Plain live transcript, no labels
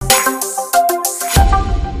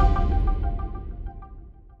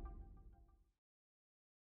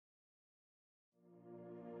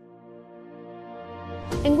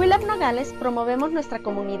Nogales promovemos nuestra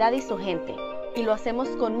comunidad y su gente, y lo hacemos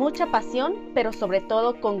con mucha pasión, pero sobre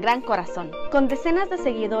todo con gran corazón. Con decenas de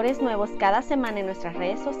seguidores nuevos cada semana en nuestras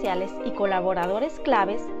redes sociales y colaboradores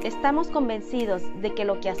claves, estamos convencidos de que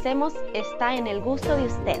lo que hacemos está en el gusto de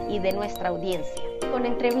usted y de nuestra audiencia. Con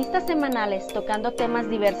entrevistas semanales tocando temas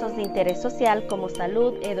diversos de interés social como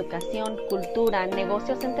salud, educación, cultura,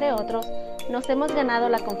 negocios, entre otros, nos hemos ganado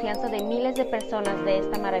la confianza de miles de personas de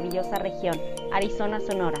esta maravillosa región, Arizona,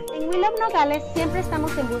 Sonora. En We Love Nogales siempre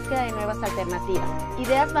estamos en búsqueda de nuevas alternativas,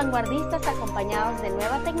 ideas vanguardistas acompañados de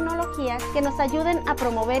nueva tecnología que nos ayuden a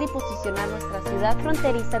promover y posicionar nuestra ciudad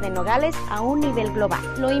fronteriza de Nogales a un nivel global.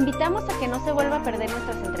 Lo invitamos a que no se vuelva a perder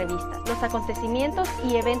nuestras entrevistas, los acontecimientos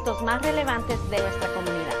y eventos más relevantes de nuestra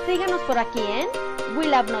comunidad. Síganos por aquí en We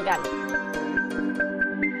Love Nogales.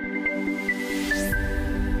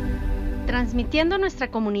 Transmitiendo nuestra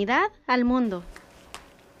comunidad al mundo.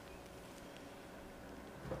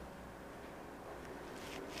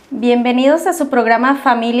 Bienvenidos a su programa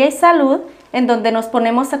Familia y Salud, en donde nos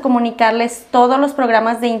ponemos a comunicarles todos los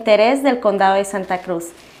programas de interés del Condado de Santa Cruz.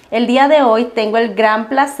 El día de hoy tengo el gran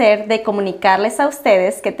placer de comunicarles a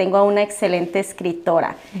ustedes que tengo a una excelente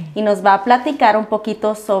escritora y nos va a platicar un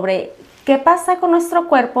poquito sobre qué pasa con nuestro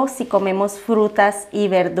cuerpo si comemos frutas y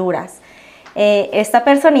verduras. Esta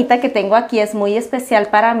personita que tengo aquí es muy especial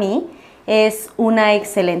para mí, es una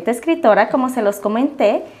excelente escritora, como se los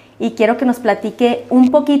comenté, y quiero que nos platique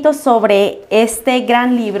un poquito sobre este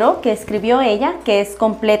gran libro que escribió ella, que es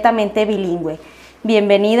completamente bilingüe.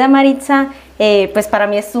 Bienvenida, Maritza. Pues para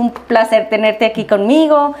mí es un placer tenerte aquí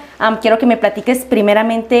conmigo. Quiero que me platiques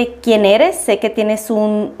primeramente quién eres. Sé que tienes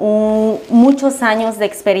muchos años de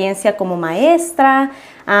experiencia como maestra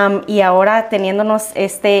y ahora teniéndonos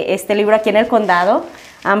este libro aquí en el condado,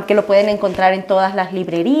 que lo pueden encontrar en todas las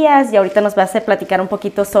librerías, y ahorita nos vas a platicar un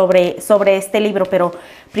poquito sobre este libro, pero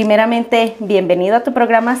primeramente, bienvenido a tu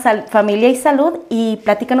programa Familia y Salud, y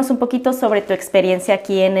platícanos un poquito sobre tu experiencia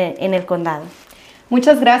aquí en el condado.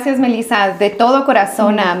 Muchas gracias, Melissa, de todo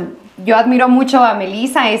corazón. Yo admiro mucho a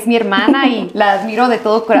Melissa, es mi hermana y la admiro de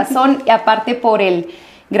todo corazón, y aparte por el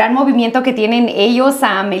gran movimiento que tienen ellos,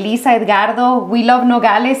 a Melissa, Edgardo. We Love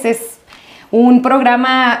Nogales es un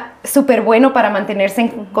programa súper bueno para mantenerse en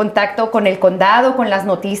contacto con el condado, con las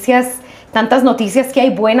noticias, tantas noticias que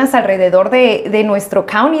hay buenas alrededor de nuestro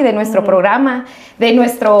county, de nuestro programa, de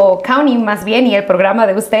nuestro county más bien, y el programa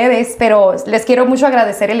de ustedes. Pero les quiero mucho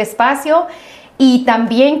agradecer el espacio. Y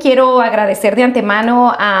también quiero agradecer de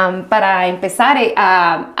antemano para empezar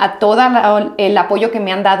a todo el apoyo que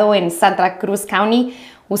me han dado en Santa Cruz County,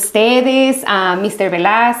 ustedes, a Mr.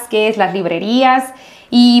 Velázquez, las librerías.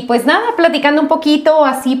 Y pues nada, platicando un poquito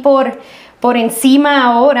así por encima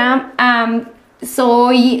ahora,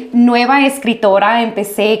 soy nueva escritora,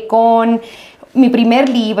 empecé con mi primer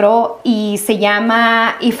libro y se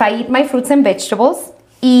llama If I Eat My Fruits and Vegetables,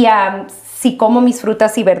 y si como mis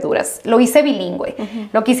frutas y verduras. Lo hice bilingüe.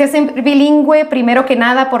 Lo quise hacer bilingüe primero que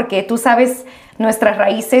nada porque tú sabes, nuestras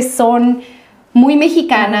raíces son muy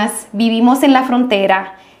mexicanas, vivimos en la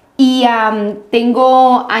frontera, y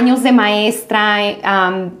tengo años de maestra,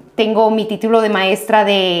 tengo mi título de maestra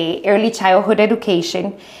de Early Childhood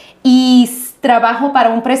Education, y trabajo para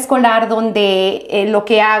un preescolar donde lo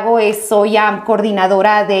que hago es soy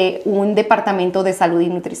coordinadora de un departamento de salud y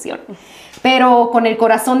nutrición. Pero con el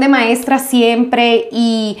corazón de maestra siempre,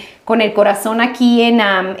 y con el corazón aquí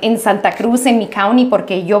en Santa Cruz, en mi county,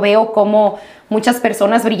 porque yo veo como muchas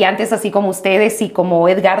personas brillantes así como ustedes y como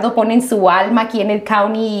Edgardo ponen su alma aquí en el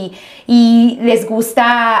county y les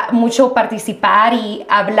gusta mucho participar y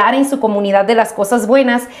hablar en su comunidad de las cosas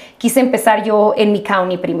buenas. Quise empezar yo en mi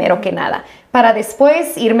county primero que nada, para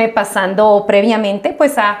después irme pasando previamente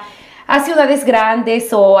pues a ciudades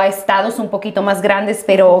grandes o a estados un poquito más grandes,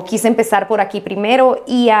 pero quise empezar por aquí primero.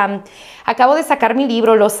 Y acabo de sacar mi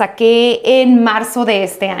libro, lo saqué en marzo de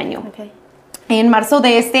este año. Okay. En marzo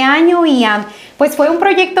de este año, y pues fue un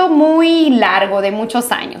proyecto muy largo, de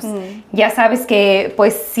muchos años. Ya sabes que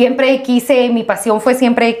pues siempre quise, mi pasión fue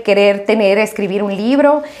siempre querer escribir un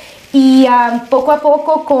libro. Y poco a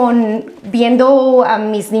poco, viendo a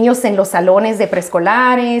mis niños en los salones de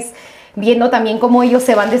preescolares, viendo también cómo ellos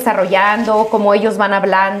se van desarrollando, cómo ellos van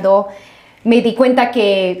hablando, me di cuenta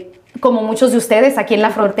que, como muchos de ustedes aquí en la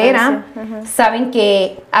frontera, saben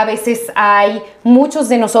que a veces hay muchos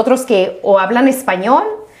de nosotros que o hablan español,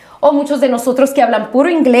 o muchos de nosotros que hablan puro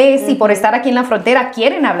inglés, y por estar aquí en la frontera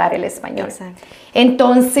quieren hablar el español. Exacto.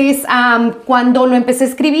 Entonces, cuando lo empecé a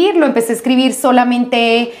escribir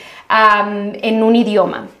solamente en un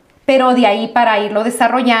idioma. Pero de ahí, para irlo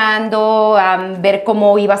desarrollando, ver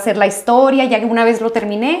cómo iba a ser la historia, ya que una vez lo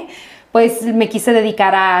terminé, pues me quise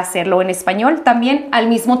dedicar a hacerlo en español también al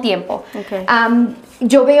mismo tiempo. Okay.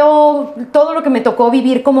 Yo veo todo lo que me tocó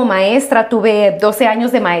vivir como maestra, tuve 12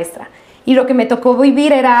 años de maestra, y lo que me tocó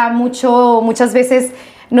vivir era muchas veces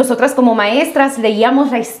nosotras como maestras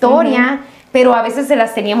leíamos la historia, pero a veces se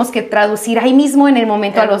las teníamos que traducir ahí mismo en el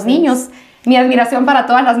momento a los niños. Mi admiración para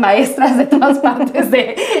todas las maestras de todas partes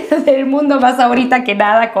del mundo, más ahorita que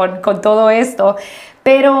nada con todo esto.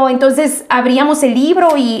 Pero entonces abríamos el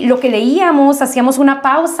libro y lo que leíamos, hacíamos una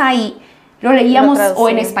pausa y lo leíamos o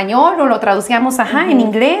en español o lo traducíamos en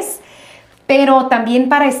inglés. Pero también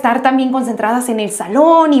para estar también concentradas en el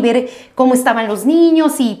salón y ver cómo estaban los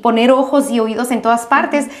niños y poner ojos y oídos en todas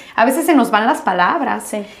partes. A veces se nos van las palabras.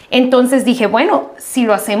 Sí. Entonces dije, bueno, si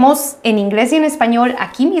lo hacemos en inglés y en español,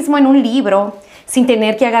 aquí mismo en un libro, sin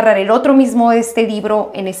tener que agarrar el otro mismo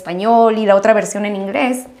libro en español y la otra versión en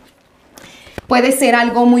inglés, puede ser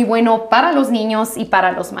algo muy bueno para los niños y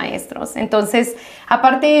para los maestros. Entonces,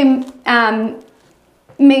 aparte,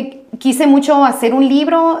 me quise mucho hacer un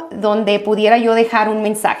libro donde pudiera yo dejar un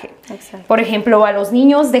mensaje. Exacto. Por ejemplo, a los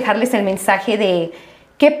niños dejarles el mensaje de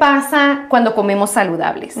qué pasa cuando comemos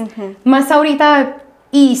saludables. Más ahorita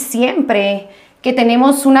y siempre que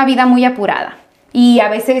tenemos una vida muy apurada. Y a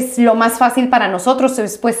veces lo más fácil para nosotros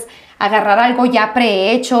es pues agarrar algo ya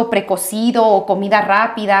prehecho, precocido o comida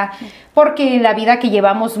rápida, porque la vida que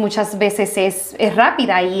llevamos muchas veces es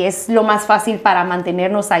rápida y es lo más fácil para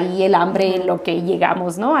mantenernos ahí el hambre en lo que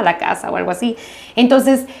llegamos, ¿no? A la casa o algo así.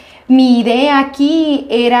 Entonces, mi idea aquí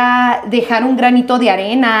era dejar un granito de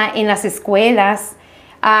arena en las escuelas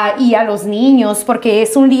y a los niños, porque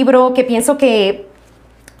es un libro que pienso que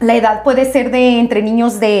la edad puede ser de entre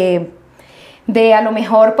niños de a lo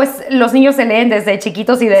mejor, pues los niños se leen desde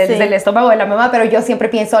chiquitos y desde el estómago de la mamá, pero yo siempre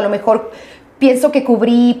pienso, a lo mejor pienso que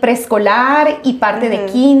cubrí preescolar y parte de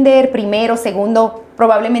kinder, primero, segundo,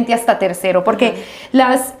 probablemente hasta tercero, porque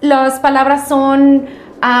las palabras son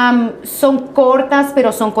cortas,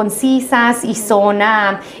 pero son concisas y son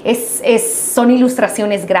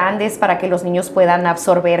ilustraciones grandes para que los niños puedan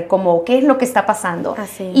absorber como qué es lo que está pasando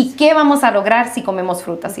y qué vamos a lograr si comemos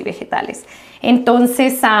frutas y vegetales.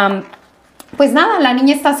 Entonces, pues nada, la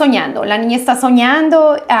niña está soñando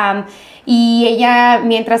y ella,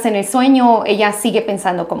 mientras en el sueño, ella sigue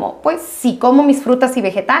pensando como, pues si como mis frutas y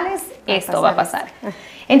vegetales, esto va a pasar.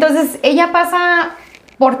 Entonces, ella pasa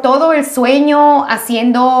por todo el sueño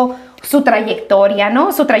haciendo su trayectoria,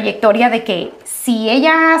 ¿no? Su trayectoria de que si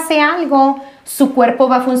ella hace algo, su cuerpo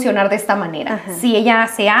va a funcionar de esta manera. Si ella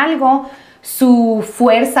hace algo, su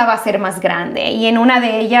fuerza va a ser más grande. Y en una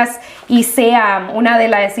de ellas hice una de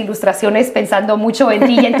las ilustraciones pensando mucho en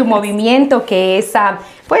ti y en tu movimiento, que es,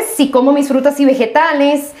 pues, si como mis frutas y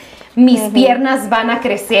vegetales, mis piernas van a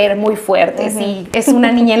crecer muy fuertes. Y es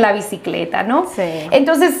una niña en la bicicleta, ¿no? Sí.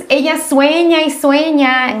 Entonces, ella sueña y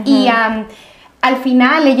sueña y al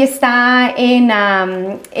final ella está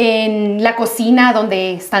en la cocina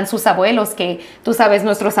donde están sus abuelos, que tú sabes,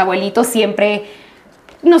 nuestros abuelitos siempre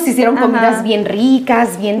nos hicieron comidas bien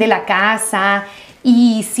ricas, bien de la casa,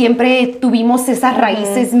 y siempre tuvimos esas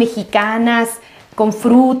raíces mexicanas con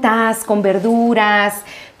frutas, con verduras,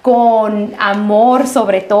 con amor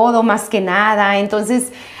sobre todo, más que nada.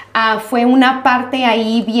 Entonces, fue una parte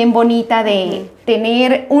ahí bien bonita de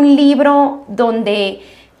tener un libro donde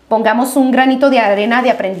pongamos un granito de arena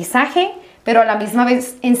de aprendizaje, pero a la misma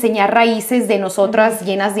vez enseñar raíces de nosotras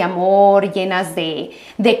llenas de amor, llenas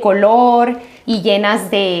de color y llenas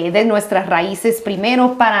de nuestras raíces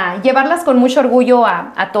primero, para llevarlas con mucho orgullo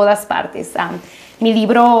a todas partes. Mi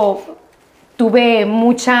libro tuve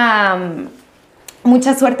mucha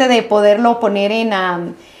suerte de poderlo poner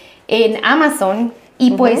en Amazon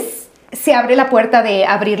y pues se abre la puerta de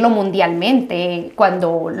abrirlo mundialmente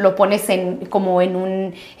cuando lo pones en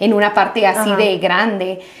una parte así de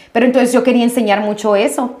grande. Pero entonces yo quería enseñar mucho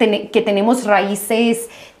eso, que tenemos raíces,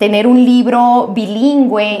 tener un libro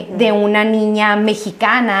bilingüe de una niña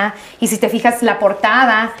mexicana. Y si te fijas la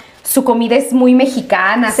portada, su comida es muy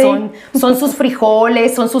mexicana, son sus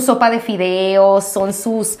frijoles, son su sopa de fideos, son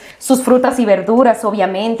sus frutas y verduras,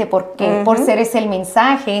 obviamente, porque por ser ese el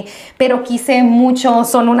mensaje, pero quise mucho,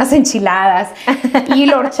 son unas enchiladas y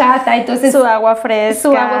la horchata, entonces su agua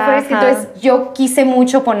fresca. Entonces yo quise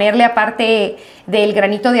mucho ponerle, aparte del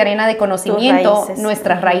granito de arena de conocimiento,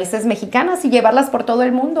 nuestras raíces mexicanas y llevarlas por todo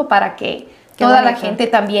el mundo para que toda la gente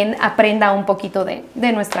también aprenda un poquito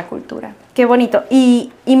de nuestra cultura. Qué bonito.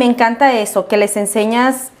 Y me encanta eso, que les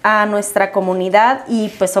enseñas a nuestra comunidad y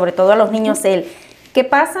pues sobre todo a los niños ¿qué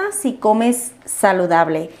pasa si comes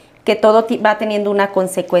saludable? Que todo va teniendo una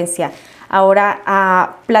consecuencia.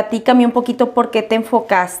 Ahora, platícame un poquito por qué te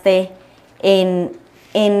enfocaste en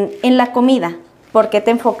en la comida? ¿Por qué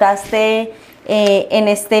te enfocaste en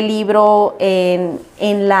este libro en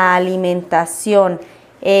la alimentación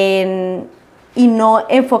y no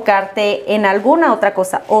enfocarte en alguna otra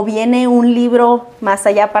cosa? ¿O viene un libro más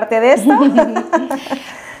allá aparte de esto?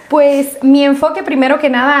 Pues mi enfoque, primero que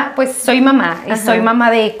nada, pues soy mamá, y soy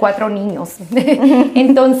mamá de 4 niños.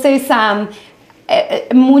 Entonces,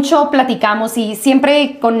 mucho platicamos y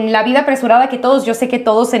siempre con la vida apresurada que todos, yo sé que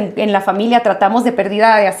todos en la familia tratamos de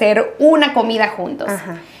perdida de hacer una comida juntos.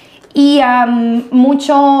 Ajá. Y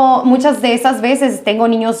muchas de esas veces tengo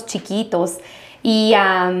niños chiquitos y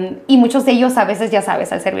muchos de ellos a veces, ya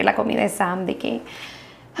sabes, al servir la comida es de que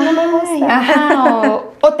no me gusta. Ajá,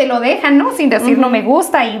 o te lo dejan, ¿no? Sin decir no me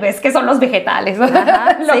gusta y ves que son los vegetales,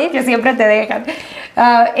 ajá, ¿sí? Que siempre te dejan.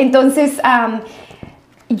 Entonces,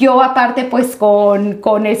 yo aparte pues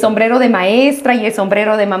con el sombrero de maestra y el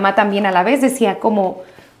sombrero de mamá también a la vez decía como,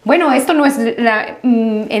 bueno, esto no es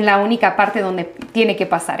en la única parte donde tiene que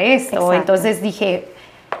pasar esto. Exacto. Entonces dije,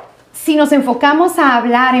 si nos enfocamos a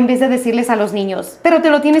hablar en vez de decirles a los niños, pero te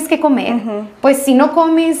lo tienes que comer, pues si no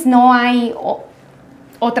comes no hay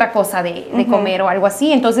otra cosa de comer o algo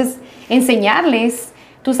así. Entonces enseñarles,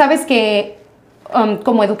 tú sabes que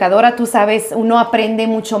como educadora, tú sabes, uno aprende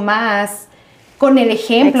mucho más con el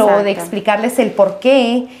ejemplo. Exacto. De explicarles el por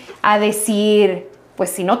qué, a decir, pues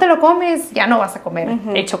si no te lo comes, ya no vas a comer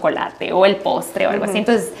el chocolate o el postre o algo así.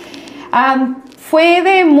 Entonces, fue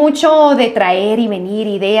de mucho de traer y venir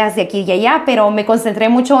ideas de aquí y allá, pero me concentré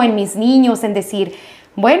mucho en mis niños, en decir,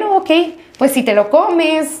 bueno, ok, pues si te lo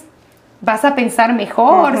comes, vas a pensar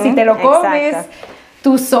mejor. Si te lo comes,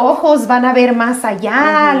 tus ojos van a ver más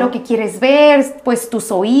allá, lo que quieres ver, pues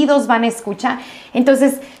tus oídos van a escuchar.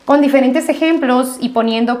 Entonces, con diferentes ejemplos y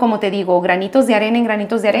poniendo, como te digo, granitos de arena en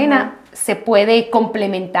granitos de arena, se puede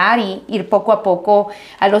complementar y ir poco a poco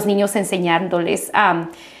a los niños enseñándoles.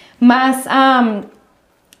 Más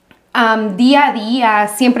día a día,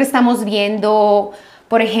 siempre estamos viendo,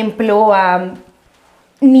 por ejemplo,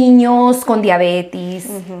 niños con diabetes,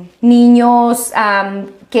 niños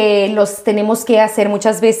que los tenemos que hacer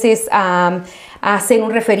muchas veces hacer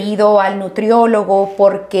un referido al nutriólogo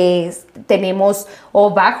porque tenemos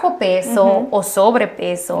o bajo peso o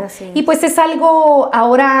sobrepeso. Y pues es algo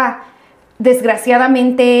ahora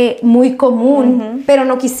desgraciadamente muy común, pero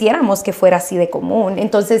no quisiéramos que fuera así de común.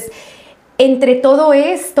 Entonces, entre todo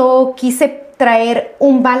esto quise traer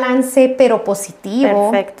un balance pero positivo.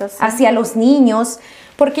 Perfecto, sí. Hacia los niños,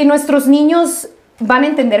 porque nuestros niños van a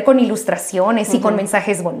entender con ilustraciones y con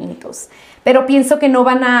mensajes bonitos, pero pienso que no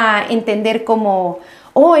van a entender como,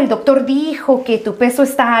 oh, el doctor dijo que tu peso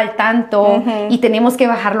está al tanto y tenemos que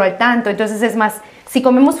bajarlo al tanto. Entonces es más, si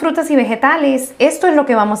comemos frutas y vegetales, esto es lo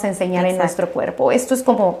que vamos a enseñar en nuestro cuerpo. Esto es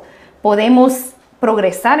como podemos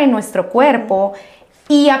progresar en nuestro cuerpo.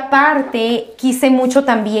 Y aparte, quise mucho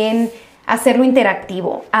también hacerlo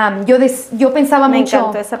interactivo. Yo pensaba mucho... Me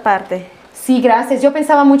encantó esa parte. Sí, gracias. Yo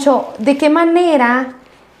pensaba mucho, ¿de qué manera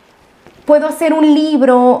puedo hacer un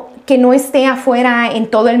libro que no esté afuera en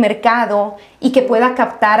todo el mercado y que pueda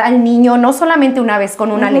captar al niño no solamente una vez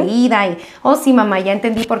con una leída y, oh, sí, mamá, ya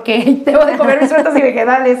entendí por qué debo de comer mis frutas y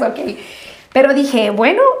vegetales, ok. Pero dije,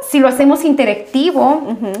 bueno, si lo hacemos interactivo,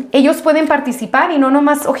 ellos pueden participar y no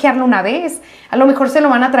nomás ojearlo una vez. A lo mejor se lo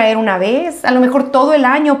van a traer una vez, a lo mejor todo el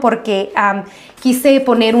año, porque quise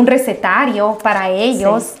poner un recetario para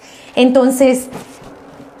ellos. Sí. Entonces,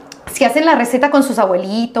 si hacen la receta con sus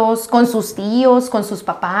abuelitos, con sus tíos, con sus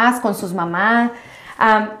papás, con sus mamás,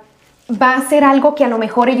 va a ser algo que a lo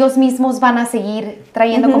mejor ellos mismos van a seguir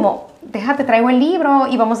trayendo como, déjate, traigo el libro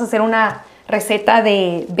y vamos a hacer una receta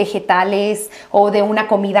de vegetales o de una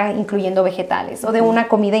comida incluyendo vegetales o de una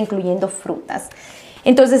comida incluyendo frutas.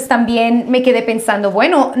 Entonces también me quedé pensando,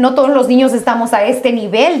 bueno, no todos los niños estamos a este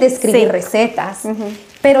nivel de escribir recetas,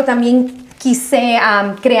 pero también quise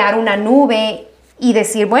crear una nube y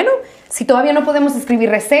decir, bueno, si todavía no podemos escribir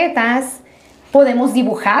recetas, podemos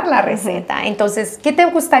dibujar la receta. Entonces, ¿qué te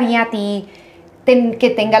gustaría a ti que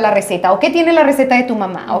tenga la receta? ¿O qué tiene la receta de tu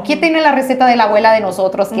mamá? ¿O qué tiene la receta de la abuela de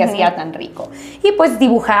nosotros que hacía tan rico? Y pues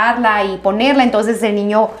dibujarla y ponerla. Entonces el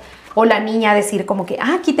niño o la niña decir como que,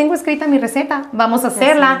 aquí tengo escrita mi receta, vamos a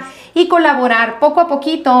hacerla. Y colaborar poco a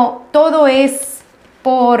poquito. Todo es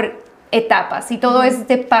por etapas y todo es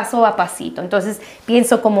de paso a pasito. Entonces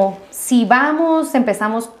pienso como si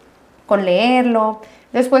empezamos con leerlo,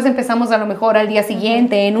 después empezamos a lo mejor al día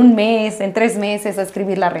siguiente, en un mes, en 3 meses a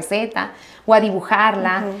escribir la receta o a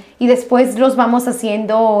dibujarla y después los vamos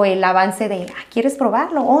haciendo el avance de, ¿quieres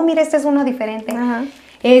probarlo? Oh, mira, este es uno diferente.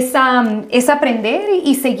 Es aprender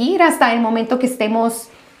y seguir hasta el momento que estemos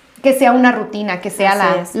que sea una rutina, que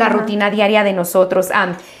sea la rutina diaria de nosotros.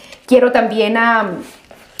 Quiero también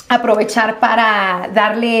aprovechar para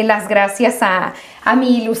darle las gracias a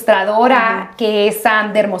mi ilustradora, que es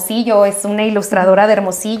de Hermosillo, es una ilustradora de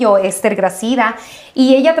Hermosillo, Esther Gracida,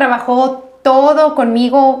 y ella trabajó todo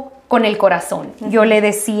conmigo con el corazón. Yo le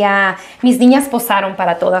decía, mis niñas posaron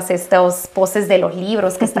para todas estas poses de los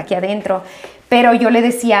libros que está aquí adentro, pero yo le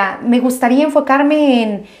decía, me gustaría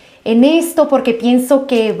enfocarme en esto porque pienso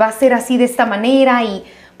que va a ser así de esta manera, y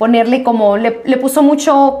ponerle como, le puso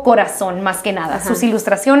mucho corazón más que nada. Sus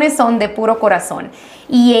ilustraciones son de puro corazón.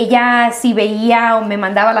 Y ella, si veía o me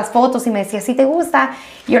mandaba las fotos y me decía, ¿sí te gusta?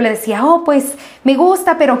 Yo le decía, oh, pues me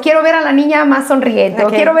gusta, pero quiero ver a la niña más sonriente, o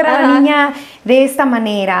quiero ver a la niña de esta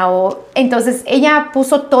manera. Entonces ella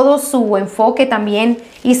puso todo su enfoque también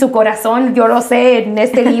y su corazón, yo lo sé, en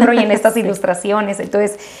este libro y en estas ilustraciones.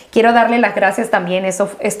 Entonces quiero darle las gracias también.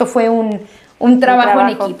 Esto fue un trabajo en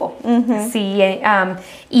equipo. Sí,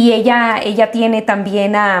 y ella tiene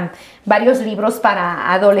también varios libros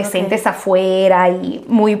para adolescentes afuera, y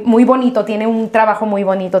muy, muy bonito, tiene un trabajo muy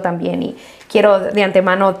bonito también, y quiero de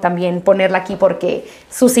antemano también ponerla aquí porque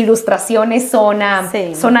sus ilustraciones son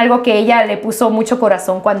algo que ella le puso mucho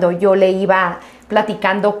corazón cuando yo le iba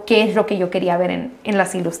platicando qué es lo que yo quería ver en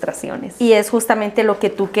las ilustraciones. Y es justamente lo que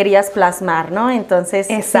tú querías plasmar, ¿no? Entonces,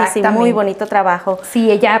 sí, muy bonito trabajo. Sí,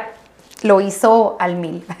 ella lo hizo al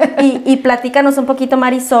 1000. Y platícanos un poquito,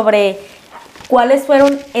 Mari, sobre cuáles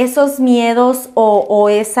fueron esos miedos o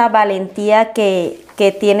esa valentía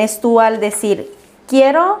que tienes tú al decir,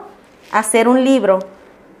 quiero hacer un libro,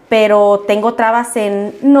 pero tengo trabas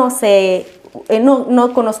en, no sé,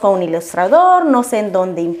 no conozco a un ilustrador, no sé en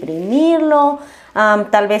dónde imprimirlo.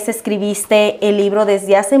 Tal vez escribiste el libro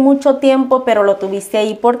desde hace mucho tiempo, pero lo tuviste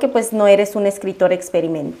ahí porque pues no eres una escritora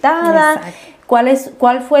experimentada.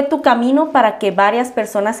 ¿Cuál fue tu camino para que varias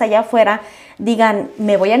personas allá afuera digan,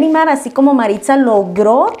 me voy a animar, así como Maritza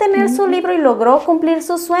logró tener su libro y logró cumplir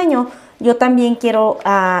su sueño? Yo también quiero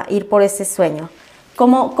ir por ese sueño.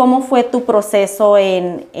 ¿Cómo fue tu proceso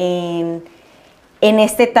en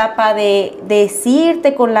esta etapa de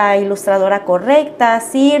irte con la ilustradora correcta,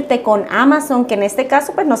 irte con Amazon, que en este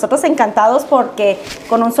caso pues nosotros encantados porque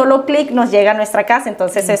con un solo clic nos llega a nuestra casa?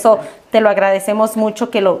 Entonces eso te lo agradecemos mucho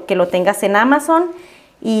que lo tengas en Amazon,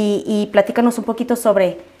 y platícanos un poquito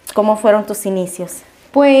sobre cómo fueron tus inicios.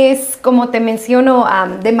 Pues como te menciono,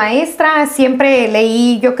 de maestra siempre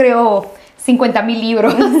leí, yo creo, 50,000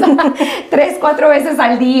 libros, 3, 4 veces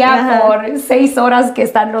al día por 6 horas que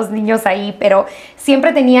están los niños ahí, pero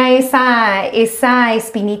siempre tenía esa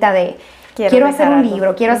espinita de quiero hacer un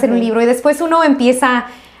libro, quiero hacer un libro, y después uno empieza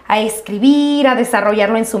a escribir, a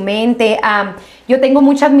desarrollarlo en su mente. Yo tengo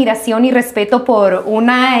mucha admiración y respeto por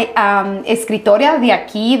una escritora de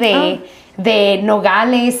aquí, de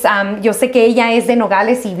Nogales. Yo sé que ella es de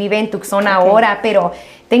Nogales y vive en Tucson ahora, pero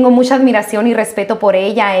tengo mucha admiración y respeto por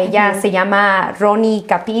ella. Ella se llama Ronnie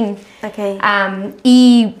Capin.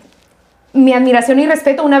 Y mi admiración y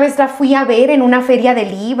respeto, una vez la fui a ver en una feria de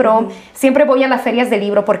libro. Siempre voy a las ferias de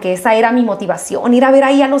libro porque esa era mi motivación, ir a ver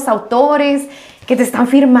ahí a los autores que te están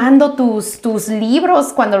firmando tus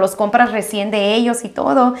libros cuando los compras recién de ellos y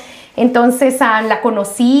todo. Entonces la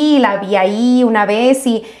conocí, la vi ahí una vez,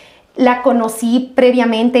 y la conocí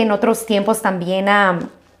previamente en otros tiempos también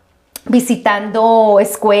visitando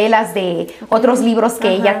escuelas de otros libros que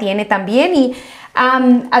ella tiene también. Y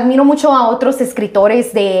admiro mucho a otros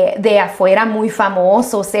escritores de afuera muy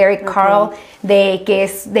famosos. Eric Carle, que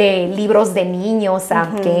es de libros de niños,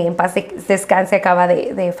 que en paz descanse, acaba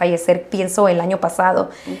de fallecer, pienso, el año pasado.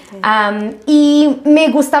 Y me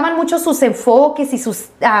gustaban mucho sus enfoques y sus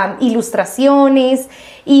ilustraciones,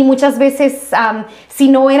 y muchas veces, si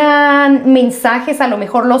no eran mensajes a lo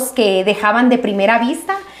mejor los que dejaban de primera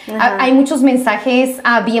vista, hay muchos mensajes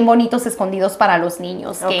bien bonitos escondidos para los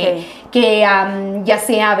niños, que ya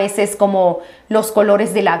sea a veces como los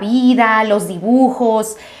colores de la vida, los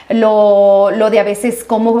dibujos, lo de a veces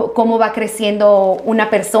cómo va creciendo una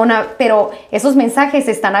persona, pero esos mensajes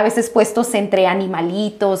están a veces puestos entre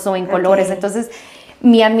animalitos o en colores. Entonces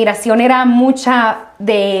mi admiración era mucha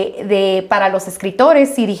para los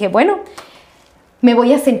escritores, y dije, bueno, me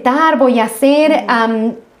voy a sentar, voy a hacer...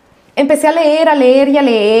 Empecé a leer y a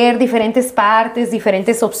leer diferentes partes,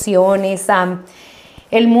 diferentes opciones.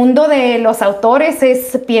 El mundo de los autores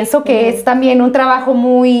pienso que es también un trabajo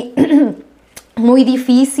muy muy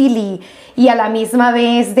difícil y a la misma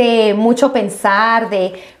vez de mucho pensar,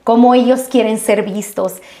 de cómo ellos quieren ser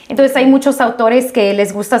vistos. Entonces hay muchos autores que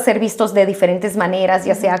les gusta ser vistos de diferentes maneras,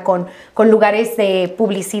 ya sea con lugares de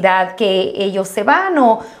publicidad que ellos se van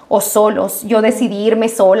o solos. Yo decidí irme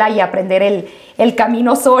sola y aprender el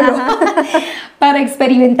camino solo para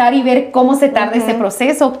experimentar y ver cómo se tarda ese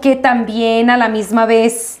proceso, que también a la misma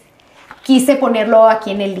vez quise ponerlo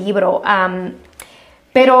aquí en el libro.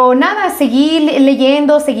 Pero nada, seguí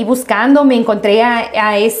leyendo, seguí buscando, me encontré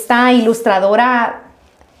a esta ilustradora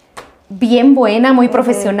bien buena, muy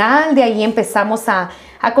profesional, de ahí empezamos a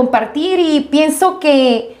compartir y pienso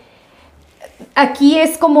que aquí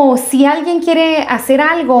es como si alguien quiere hacer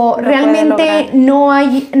algo, realmente no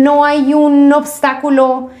hay un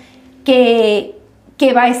obstáculo que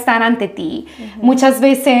va a estar ante ti. Muchas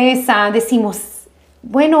veces decimos,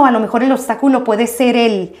 bueno, a lo mejor el obstáculo puede ser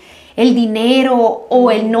el dinero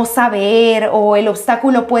o el no saber, o el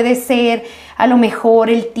obstáculo puede ser a lo mejor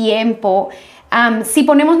el tiempo. Si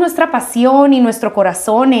ponemos nuestra pasión y nuestro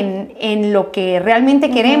corazón en lo que realmente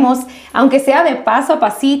queremos, aunque sea de paso a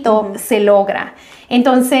pasito, se logra.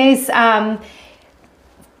 Entonces,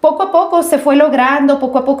 poco a poco se fue logrando,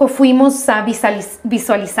 poco a poco fuimos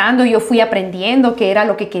visualizando, yo fui aprendiendo qué era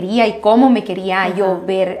lo que quería y cómo me quería yo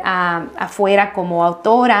ver afuera como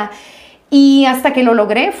autora. Y hasta que lo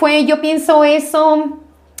logré, yo pienso eso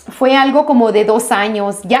fue algo como de 2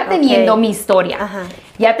 años, ya teniendo mi historia,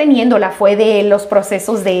 ya teniéndola, fue de los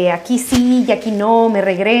procesos de aquí sí y aquí no, me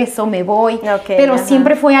regreso, me voy, pero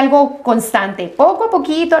siempre fue algo constante, poco a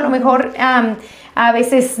poquito, a lo mejor a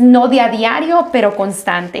veces no de a diario, pero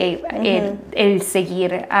constante el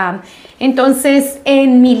seguir. Entonces,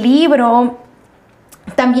 en mi libro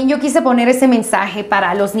también yo quise poner ese mensaje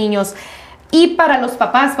para los niños y para los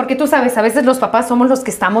papás, porque tú sabes, a veces los papás somos los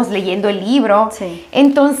que estamos leyendo el libro. Sí.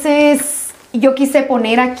 Entonces, yo quise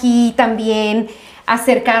poner aquí también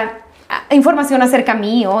información acerca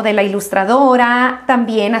mío, de la ilustradora,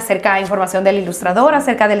 también información de la ilustradora,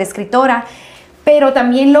 acerca de la escritora, pero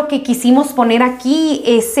también lo que quisimos poner aquí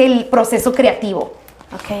es el proceso creativo.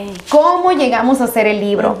 ¿Cómo llegamos a hacer el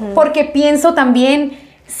libro? Porque pienso también,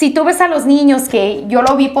 si tú ves a los niños, que yo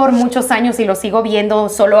lo vi por muchos años y lo sigo viendo,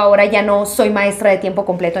 solo ahora ya no soy maestra de tiempo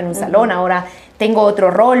completo en un salón, ahora tengo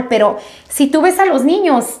otro rol, pero si tú ves a los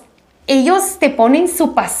niños, ellos te ponen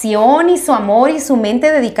su pasión y su amor y su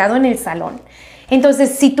mente dedicado en el salón.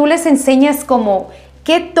 Entonces, si tú les enseñas como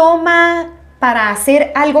qué toma para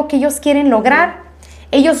hacer algo que ellos quieren lograr,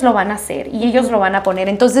 ellos lo van a hacer y ellos lo van a poner.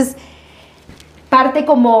 Entonces, parte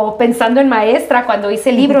como pensando en maestra, cuando hice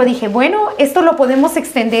el libro, dije, bueno, esto lo podemos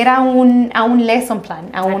extender a un lesson plan,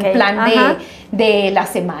 a un plan de la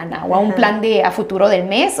semana, o a un plan a futuro del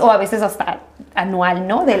mes, o a veces hasta anual,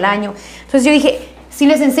 ¿no? Del año. Entonces yo dije, si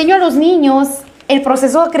les enseño a los niños el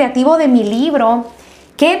proceso creativo de mi libro,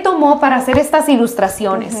 ¿qué tomó para hacer estas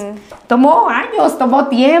ilustraciones? Tomó años, tomó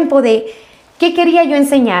tiempo de, ¿qué quería yo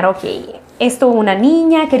enseñar? Esto una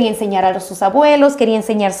niña, quería enseñar a sus abuelos, quería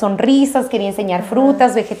enseñar sonrisas, quería enseñar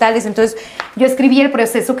frutas, vegetales. Entonces, yo escribí el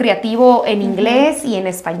proceso creativo en inglés y en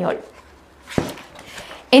español.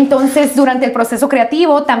 Entonces, durante el proceso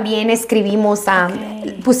creativo también escribimos,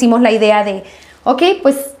 pusimos la idea de,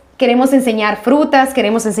 pues queremos enseñar frutas,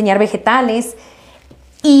 queremos enseñar vegetales.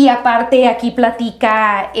 Y aparte, aquí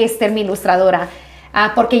platica Esther, mi ilustradora,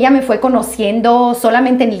 porque ella me fue conociendo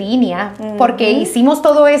solamente en línea, porque hicimos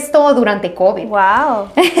todo esto durante COVID. ¡Wow!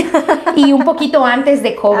 Y un poquito antes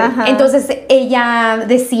de COVID. Entonces ella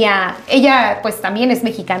decía, ella pues también es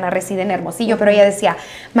mexicana, reside en Hermosillo, pero ella decía,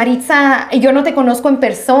 Maritza, yo no te conozco en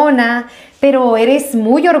persona, pero eres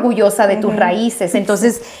muy orgullosa de tus raíces.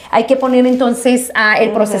 Entonces hay que poner entonces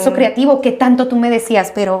el proceso creativo, que tanto tú me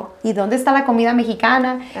decías, pero ¿y dónde está la comida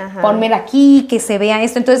mexicana? Pónmela aquí, que se vea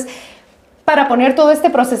esto. Entonces, para poner todo este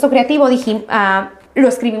proceso creativo, dije, lo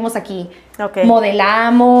escribimos aquí.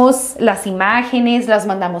 Modelamos las imágenes, las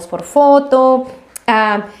mandamos por foto,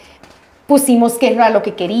 pusimos qué era lo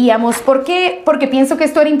que queríamos. ¿Por qué? Porque pienso que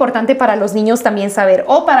esto era importante para los niños también saber,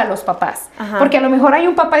 o para los papás. Porque a lo mejor hay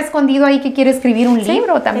un papá escondido ahí que quiere escribir un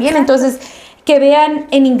libro también. Exacto. Entonces, que vean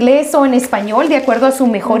en inglés o en español, de acuerdo a su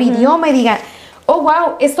mejor idioma, y digan, oh,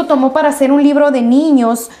 wow, esto tomó para hacer un libro de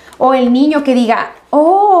niños. O el niño que diga,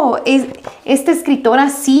 oh, esta escritora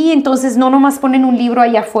sí, entonces no nomás ponen un libro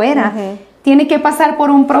allá afuera. Tiene que pasar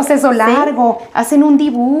por un proceso largo. Hacen un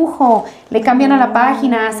dibujo, le cambian a la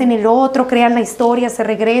página, hacen el otro, crean la historia, se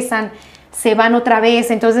regresan, se van otra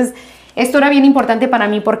vez. Entonces, esto era bien importante para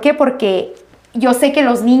mí. ¿Por qué? Porque yo sé que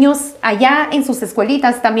los niños allá en sus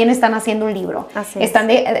escuelitas también están haciendo un libro.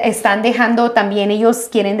 Están dejando también, ellos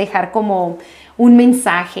quieren dejar como un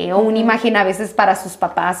mensaje o una imagen a veces para sus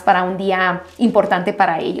papás, para un día importante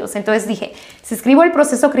para ellos. Entonces dije, si escribo el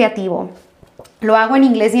proceso creativo, lo hago en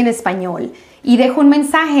inglés y en español y dejo un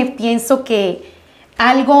mensaje, pienso que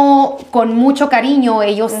algo con mucho cariño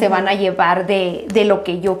ellos se van a llevar de lo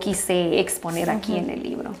que yo quise exponer aquí en el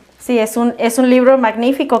libro. Sí, es un libro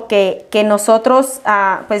magnífico que nosotros,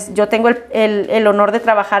 pues yo tengo el honor de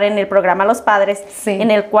trabajar en el programa Los Padres, Sí. en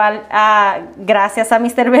el cual, gracias a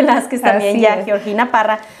Mr. Velázquez también Así y a es. Georgina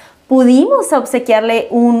Parra, pudimos obsequiarle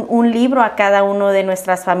un libro a cada uno de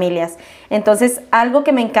nuestras familias. Entonces, algo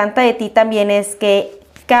que me encanta de ti también es que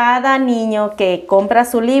cada niño que compra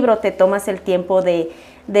su libro te tomas el tiempo de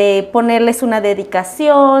ponerles una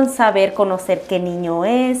dedicación, saber conocer qué niño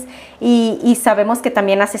es y sabemos que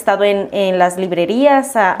también has estado en las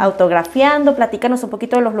librerías autografiando. Platícanos un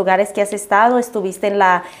poquito de los lugares que has estado. Estuviste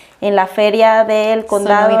en la feria del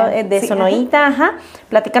condado Sonoita. de Sí, Sonoita, ajá.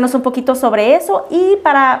 Platícanos un poquito sobre eso y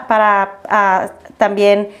para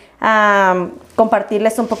también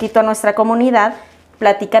compartirles un poquito a nuestra comunidad.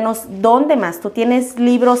 Platícanos dónde más. Tú tienes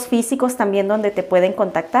libros físicos también donde te pueden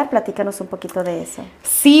contactar. Platícanos un poquito de eso.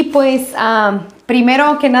 Sí, pues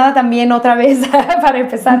primero que nada también otra vez para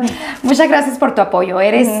empezar, muchas gracias por tu apoyo.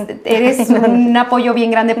 Eres un apoyo bien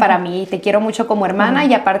grande para mí. Te quiero mucho como hermana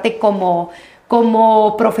y aparte como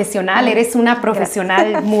profesional. Eres una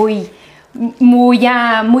profesional muy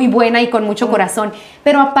buena y con mucho corazón.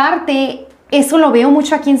 Pero aparte, eso lo veo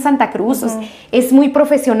mucho aquí en Santa Cruz. Es muy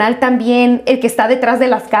profesional también el que está detrás de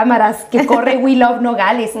las cámaras, que corre We Love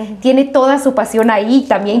Nogales. Tiene toda su pasión ahí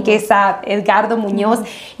también, que es a Edgardo Muñoz.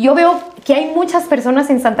 Yo veo que hay muchas personas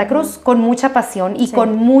en Santa Cruz con mucha pasión y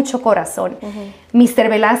con mucho corazón. Mr.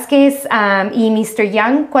 Velázquez y Mr.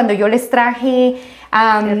 Young, cuando yo les traje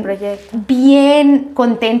el proyecto, bien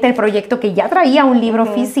contenta el proyecto, que ya traía un libro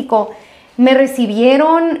físico, me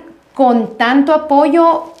recibieron con tanto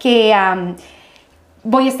apoyo que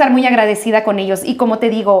voy a estar muy agradecida con ellos. Y como te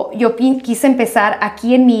digo, yo quise empezar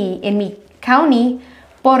aquí en mi county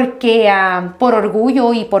porque por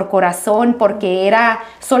orgullo y por corazón, porque era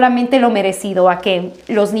solamente lo merecido, a que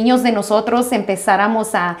los niños de nosotros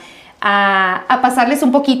empezáramos a pasarles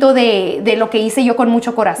un poquito de lo que hice yo con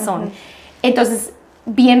mucho corazón. Entonces,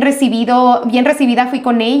 bien recibida fui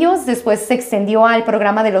con ellos. Después se extendió al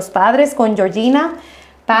programa de los padres con Georgina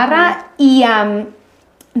Parra y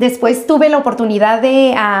después tuve la oportunidad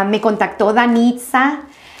me contactó Danitza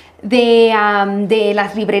de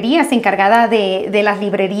las librerías, encargada de las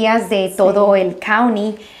librerías de todo el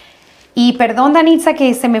county. Y perdón, Danitza,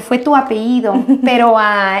 que se me fue tu apellido, pero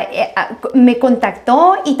me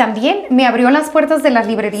contactó y también me abrió las puertas de las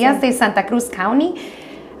librerías de Santa Cruz County.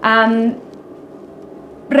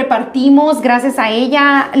 Repartimos, gracias a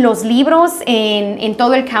ella, los libros en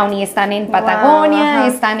todo el county. Están en Patagonia,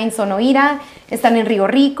 están en Sonoita, están en Río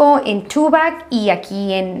Rico, en Tubac y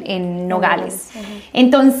aquí en Nogales.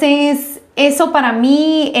 Entonces, eso para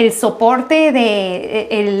mí, el soporte,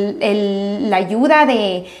 la ayuda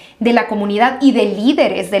de la comunidad y de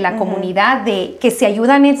líderes de la comunidad, de que se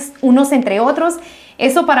ayudan unos entre otros,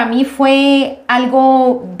 eso para mí fue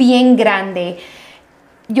algo bien grande.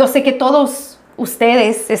 Yo sé que todos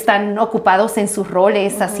ustedes están ocupados en sus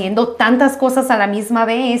roles, haciendo tantas cosas a la misma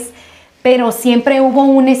vez, pero siempre hubo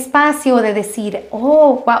un espacio de decir,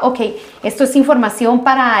 oh, wow, ok, esto es información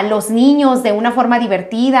para los niños de una forma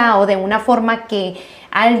divertida o de una forma que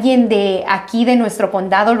alguien de aquí de nuestro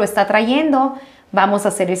condado lo está trayendo, vamos a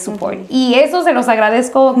hacer el support. Y eso se los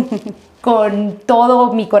agradezco con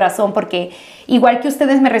todo mi corazón, porque igual que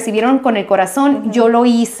ustedes me recibieron con el corazón, yo lo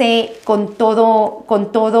hice con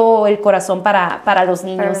todo el corazón para los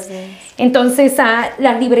niños. Entonces,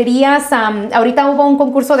 las librerías, ahorita hubo un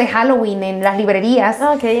concurso de Halloween en las librerías.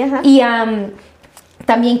 Y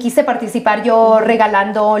también quise participar yo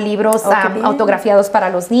regalando libros autografiados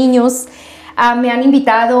para los niños. Me han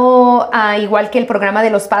invitado, igual que el programa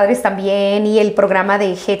de los padres también y el programa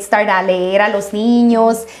de Head Start, a leer a los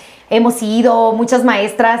niños. Hemos ido, muchas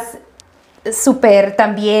maestras súper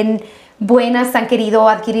también buenas han querido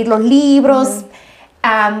adquirir los libros.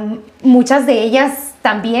 Muchas de ellas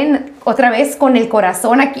también, otra vez, con el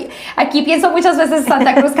corazón. Aquí pienso muchas veces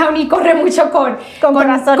Santa Cruz County corre mucho con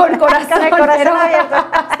corazón. Con corazón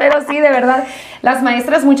pero sí, de verdad. Las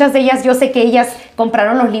maestras, muchas de ellas, yo sé que ellas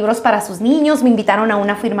compraron los libros para sus niños, me invitaron a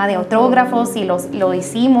una firma de autógrafos y lo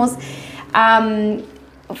hicimos.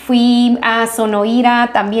 Fui a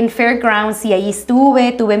Sonoita, también Fairgrounds, y ahí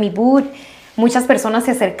tuve mi booth. Muchas personas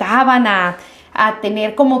se acercaban a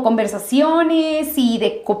tener como conversaciones y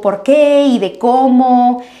de por qué y de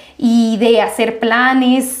cómo y de hacer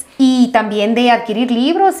planes y también de adquirir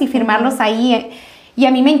libros y firmarlos ahí Y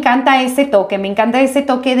a mí me encanta ese toque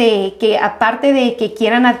de que aparte de que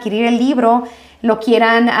quieran adquirir el libro, lo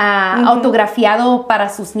quieran autografiado para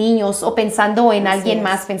sus niños o pensando en alguien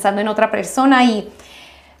más, pensando en otra persona. Y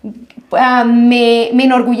me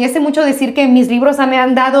enorgullece mucho decir que mis libros me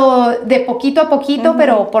han dado de poquito a poquito,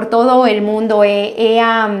 pero por todo el mundo.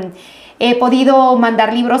 He podido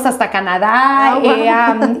mandar libros hasta Canadá,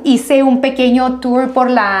 hice un pequeño tour por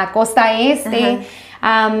la costa este.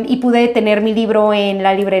 Y pude tener mi libro en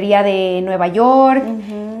la librería de Nueva York,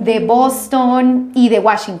 de Boston y de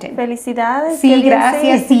Washington. Felicidades. Sí,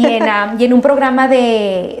 gracias. Sí, y en un programa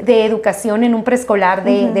de educación en un preescolar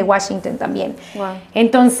de Washington también. Wow.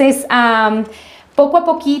 Entonces, poco a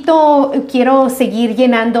poquito quiero seguir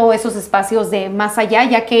llenando esos espacios de más allá,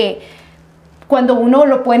 ya que cuando uno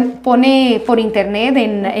lo pone por internet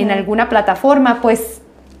en alguna plataforma, pues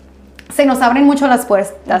se nos abren mucho las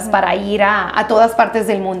puertas para ir a todas partes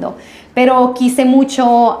del mundo. Pero quise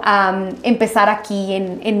mucho empezar aquí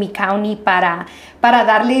en mi county para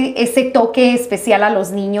darle ese toque especial a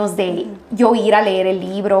los niños de yo ir a leer el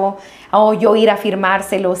libro o yo ir a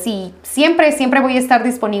firmárselos. Y siempre voy a estar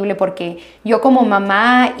disponible porque yo como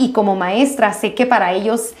mamá y como maestra sé que para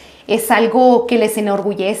ellos es algo que les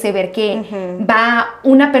enorgullece ver que va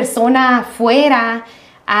una persona afuera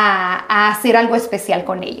a hacer algo especial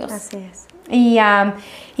con ellos. Así es.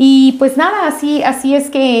 Y pues nada, así es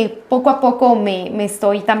que poco a poco me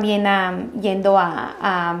estoy también yendo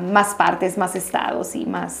a más partes, más estados y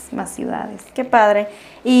más ciudades. Qué padre.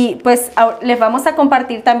 Y pues les vamos a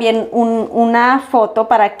compartir también una foto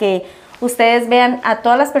para que ustedes vean a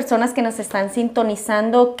todas las personas que nos están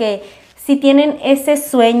sintonizando que si tienen ese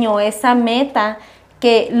sueño, esa meta,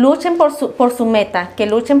 que luchen por su meta, que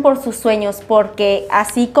luchen por sus sueños, porque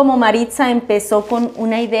así como Maritza empezó con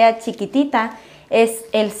una idea chiquitita, es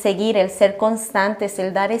el seguir, el ser constantes,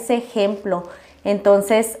 el dar ese ejemplo.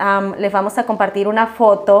 Entonces, les vamos a compartir una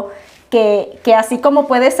foto que así como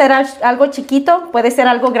puede ser algo chiquito, puede ser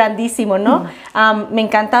algo grandísimo, ¿no? Me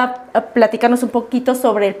encanta, platícanos un poquito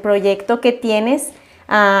sobre el proyecto que tienes.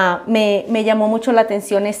 Me llamó mucho la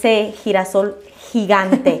atención ese girasol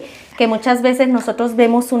gigante. Que muchas veces nosotros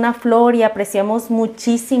vemos una flor y apreciamos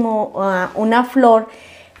muchísimo una flor,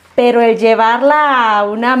 pero el llevarla a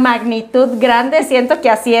una magnitud grande, siento que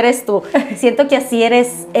así eres tú. Siento que así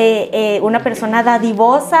eres una persona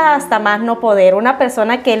dadivosa hasta más no poder, una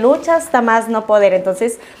persona que lucha hasta más no poder.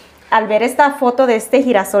 Entonces, al ver esta foto de este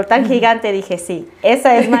girasol tan gigante, dije, sí,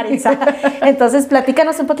 esa es Maritza. Entonces,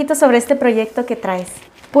 platícanos un poquito sobre este proyecto que traes.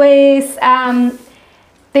 Pues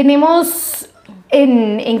tenemos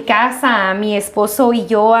en casa, mi esposo y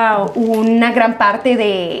yo, una gran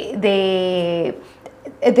parte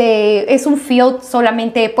es un field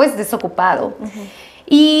solamente pues desocupado.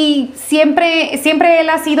 Y siempre él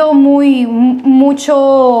ha sido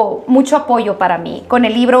mucho apoyo para mí. Con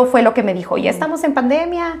el libro fue lo que me dijo, ya estamos en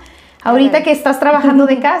pandemia, ahorita que estás trabajando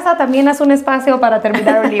de casa, también haz un espacio para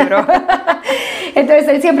terminar un libro. Entonces,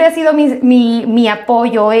 él siempre ha sido mi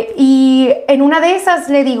apoyo. Y en una de esas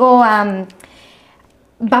le digo,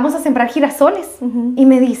 vamos a sembrar girasoles. Y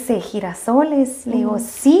me dice, ¿girasoles? Le digo,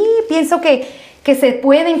 sí, pienso que se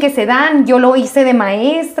pueden, que se dan. Yo lo hice de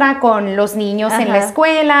maestra con los niños en la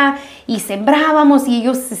escuela y sembrábamos y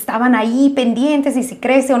ellos estaban ahí pendientes y si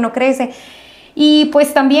crece o no crece. Y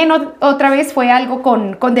pues también otra vez fue algo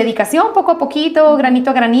con dedicación, poco a poquito,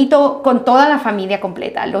 granito a granito, con toda la familia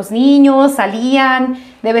completa. Los niños salían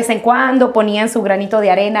de vez en cuando, ponían su granito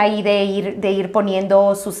de arena y de ir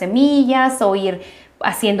poniendo sus semillas o ir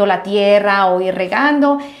haciendo la tierra o ir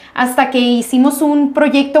regando, hasta que hicimos un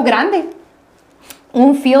proyecto grande,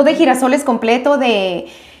 un field de girasoles completo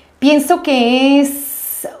pienso que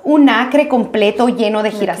es un acre completo lleno de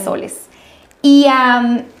girasoles. Y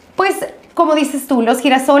pues como dices tú, los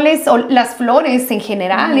girasoles o las flores en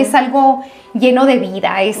general es algo lleno de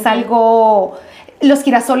vida, es algo... Los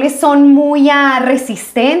girasoles son muy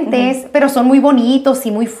resistentes, pero son muy bonitos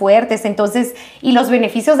y muy fuertes. Entonces, y los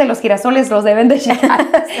beneficios de los girasoles los deben de checar.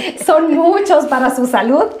 Son muchos para su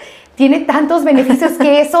salud. Tiene tantos beneficios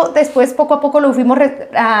que eso después poco a poco lo fuimos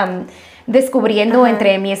descubriendo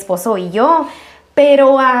entre mi esposo y yo.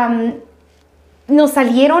 Pero nos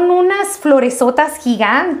salieron unas floresotas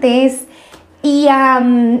gigantes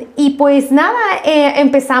y pues nada,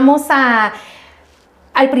 empezamos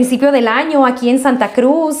al principio del año aquí en Santa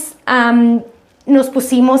Cruz, nos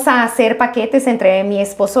pusimos a hacer paquetes entre mi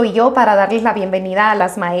esposo y yo para darles la bienvenida a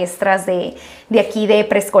las maestras de aquí de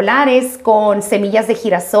preescolares con semillas de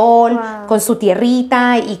girasol, con su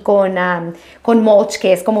tierrita y con mulch,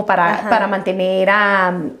 que es como para mantener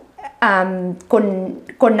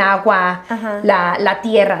con agua la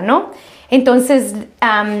tierra, ¿no? Entonces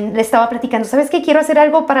le estaba platicando, ¿sabes qué? Quiero hacer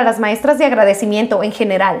algo para las maestras de agradecimiento en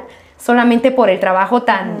general, solamente por el trabajo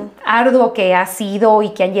tan arduo que ha sido y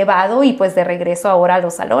que han llevado, y pues de regreso ahora a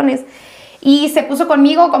los salones. Y se puso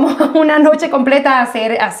conmigo como una noche completa a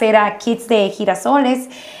hacer a kits de girasoles.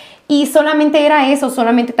 Y solamente era eso,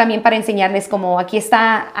 solamente también para enseñarles como aquí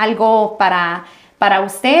está algo para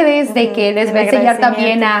ustedes, de que les va a enseñar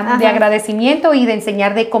también de agradecimiento y de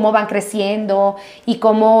enseñar de cómo van creciendo y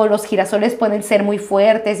cómo los girasoles pueden ser muy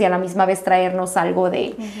fuertes y a la misma vez traernos algo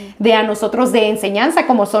de a nosotros de enseñanza,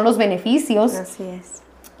 como son los beneficios. Así es.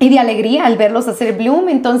 Y de alegría al verlos hacer bloom.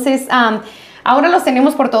 Entonces, ahora los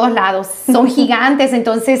tenemos por todos lados. Son gigantes,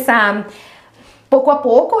 entonces poco a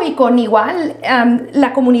poco y con igual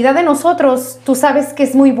la comunidad de nosotros, tú sabes que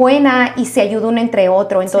es muy buena y se ayuda uno entre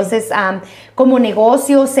otro. Entonces, como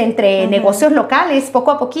negocios, entre negocios locales,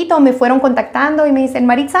 poco a poquito me fueron contactando y me dicen,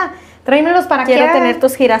 Maritza, tráemelos para que quiero tener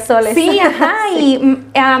tus girasoles. Sí, ajá. Sí. Y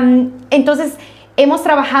entonces hemos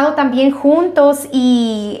trabajado también juntos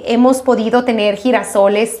y hemos podido tener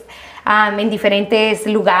girasoles en diferentes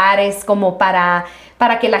lugares como para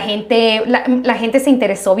que la gente se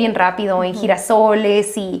interesó bien rápido en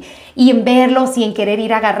girasoles y en verlos y en querer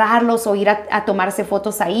ir a agarrarlos o ir a tomarse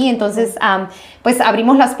fotos ahí. Entonces, pues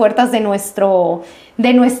abrimos las puertas de nuestro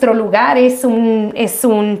lugar. Es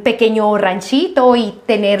un pequeño ranchito y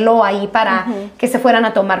tenerlo ahí para que se fueran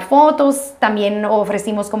a tomar fotos. También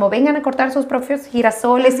ofrecimos como vengan a cortar sus propios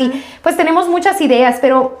girasoles y pues tenemos muchas ideas,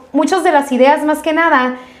 pero muchas de las ideas más que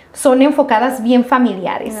nada son enfocadas bien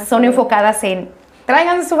familiares, son enfocadas en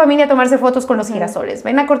traigan a su familia a tomarse fotos con los girasoles.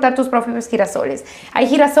 Ven a cortar tus propios girasoles. Hay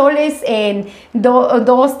girasoles en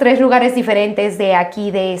 2, 3 lugares diferentes de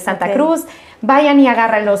aquí de Santa Cruz. Vayan y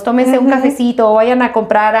agárrenlos, tómense un cafecito, vayan a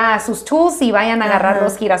comprar a sus tools y vayan a agarrar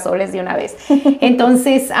los girasoles de una vez.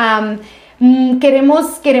 Entonces,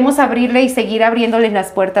 queremos abrirle y seguir abriéndoles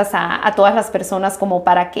las puertas a todas las personas como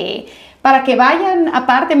para que vayan.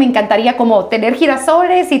 Aparte, me encantaría como tener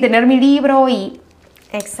girasoles y tener mi libro y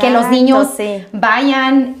que los niños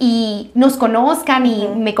vayan y nos conozcan y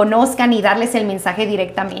me conozcan y darles el mensaje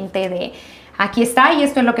directamente de aquí está y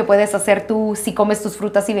esto es lo que puedes hacer tú si comes tus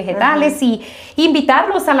frutas y vegetales y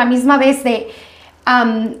invitarlos a la misma vez de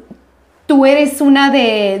tú eres una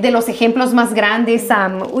de los ejemplos más grandes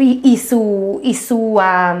y su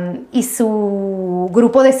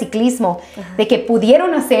grupo de ciclismo, de que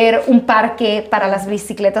pudieron hacer un parque para las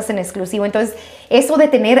bicicletas en exclusivo. Entonces, eso de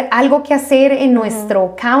tener algo que hacer en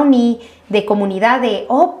nuestro county de comunidad,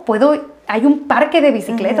 hay un parque de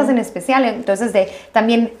bicicletas en especial, entonces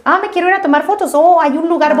también, me quiero ir a tomar fotos, hay un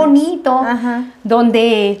lugar bonito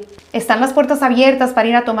donde están las puertas abiertas para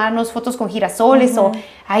ir a tomarnos fotos con girasoles, o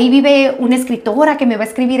ahí vive una escritora que me va a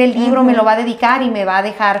escribir el libro, me lo va a dedicar y me va a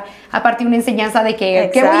dejar aparte una enseñanza de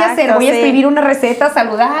que, ¿qué voy a hacer? Voy a escribir una receta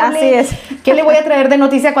saludable. Así es. ¿Qué le voy a traer de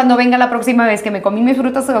noticia cuando venga la próxima vez que me comí mis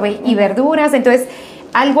frutas y verduras? Entonces,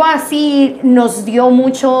 algo así nos dio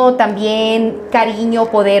mucho también cariño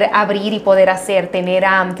poder abrir y poder hacer, tener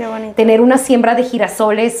una siembra de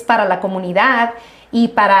girasoles para la comunidad y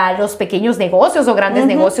para los pequeños negocios o grandes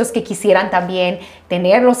negocios que quisieran también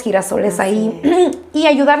tener los girasoles ahí y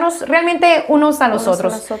ayudarnos realmente unos a los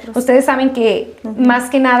otros. Ustedes saben que más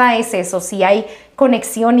que nada es eso, si hay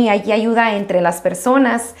conexión y hay ayuda entre las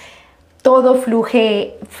personas, todo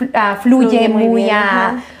fluye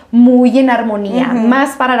muy en armonía,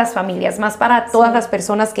 más para las familias, más para todas las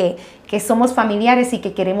personas que somos familiares y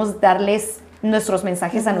que queremos darles nuestros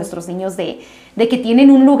mensajes a nuestros niños de que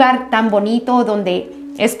tienen un lugar tan bonito donde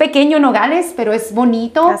es pequeño Nogales, pero es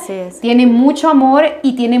bonito. Así es. Tiene mucho amor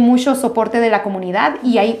y tiene mucho soporte de la comunidad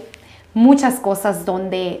y hay muchas cosas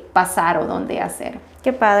donde pasar o donde hacer.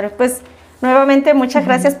 Qué padre. Pues nuevamente muchas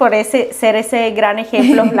gracias por ser ese gran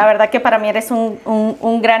ejemplo. La verdad que para mí eres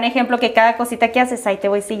un gran ejemplo, que cada cosita que haces ahí te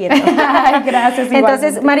voy siguiendo. Ay, gracias.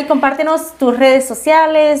 Entonces, Mari, compártenos tus redes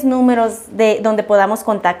sociales, números de donde podamos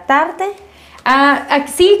contactarte.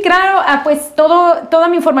 Sí, claro, pues toda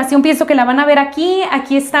mi información pienso que la van a ver aquí.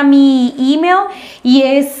 Aquí está mi email y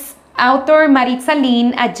es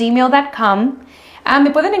authormaritzalin@gmail.com.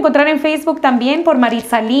 Me pueden encontrar en Facebook también por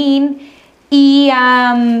Maritzalin y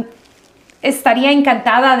estaría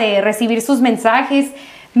encantada de recibir sus mensajes.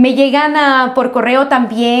 Me llegan por correo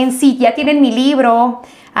también, si ya tienen mi libro.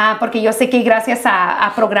 porque yo sé que gracias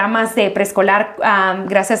a programas de preescolar,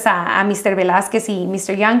 gracias a Mr. Velázquez y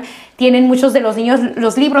Mr. Young, tienen muchos de los niños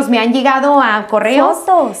los libros. Me han llegado a correos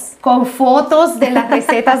con fotos de las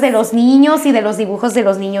recetas de los niños y de los dibujos de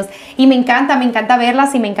los niños. Y me encanta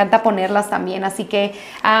verlas y me encanta ponerlas también. Así que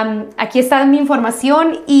aquí está mi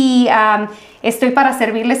información y estoy para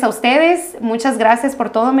servirles a ustedes. Muchas gracias por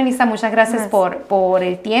todo, Melissa. Muchas gracias por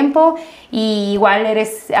el tiempo. Y igual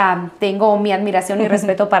tengo mi admiración y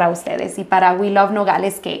respeto para ustedes y para We Love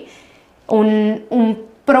Nogales, que un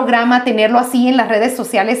programa, tenerlo así en las redes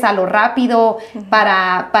sociales a lo rápido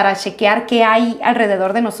para chequear qué hay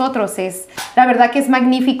alrededor de nosotros. La verdad que es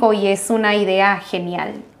magnífico y es una idea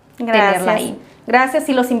genial tenerla ahí. Gracias,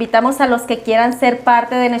 y los invitamos a los que quieran ser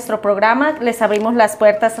parte de nuestro programa. Les abrimos las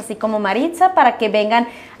puertas, así como Maritza, para que vengan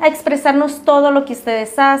a expresarnos todo lo que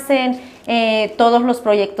ustedes hacen, todos los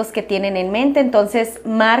proyectos que tienen en mente. Entonces,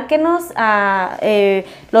 márquenos,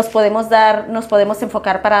 nos podemos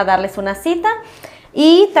enfocar para darles una cita.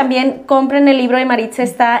 Y también compren el libro de Maritza,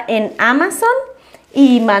 está en Amazon.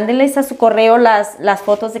 Y mándenles a su correo las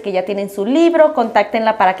fotos de que ya tienen su libro,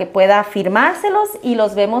 contáctenla para que pueda firmárselos y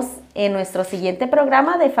los vemos en nuestro siguiente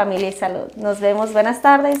programa de Familia y Salud. Nos vemos, buenas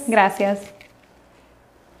tardes. Gracias.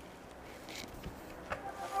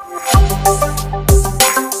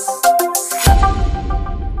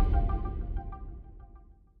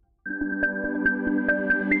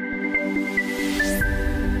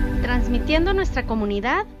 Transmitiendo nuestra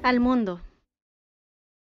comunidad al mundo.